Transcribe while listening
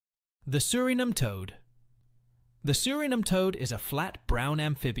The Surinam toad. The Surinam toad is a flat brown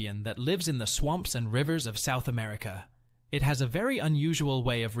amphibian that lives in the swamps and rivers of South America. It has a very unusual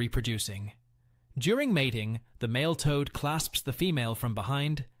way of reproducing. During mating, the male toad clasps the female from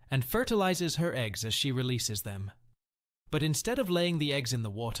behind and fertilizes her eggs as she releases them. But instead of laying the eggs in the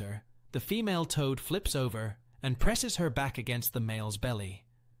water, the female toad flips over and presses her back against the male's belly.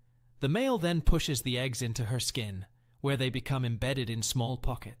 The male then pushes the eggs into her skin, where they become embedded in small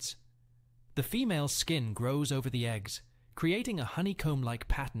pockets. The female's skin grows over the eggs, creating a honeycomb-like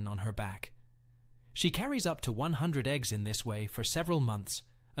pattern on her back. She carries up to 100 eggs in this way for several months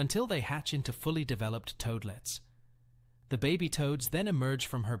until they hatch into fully developed toadlets. The baby toads then emerge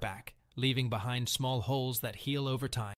from her back, leaving behind small holes that heal over time.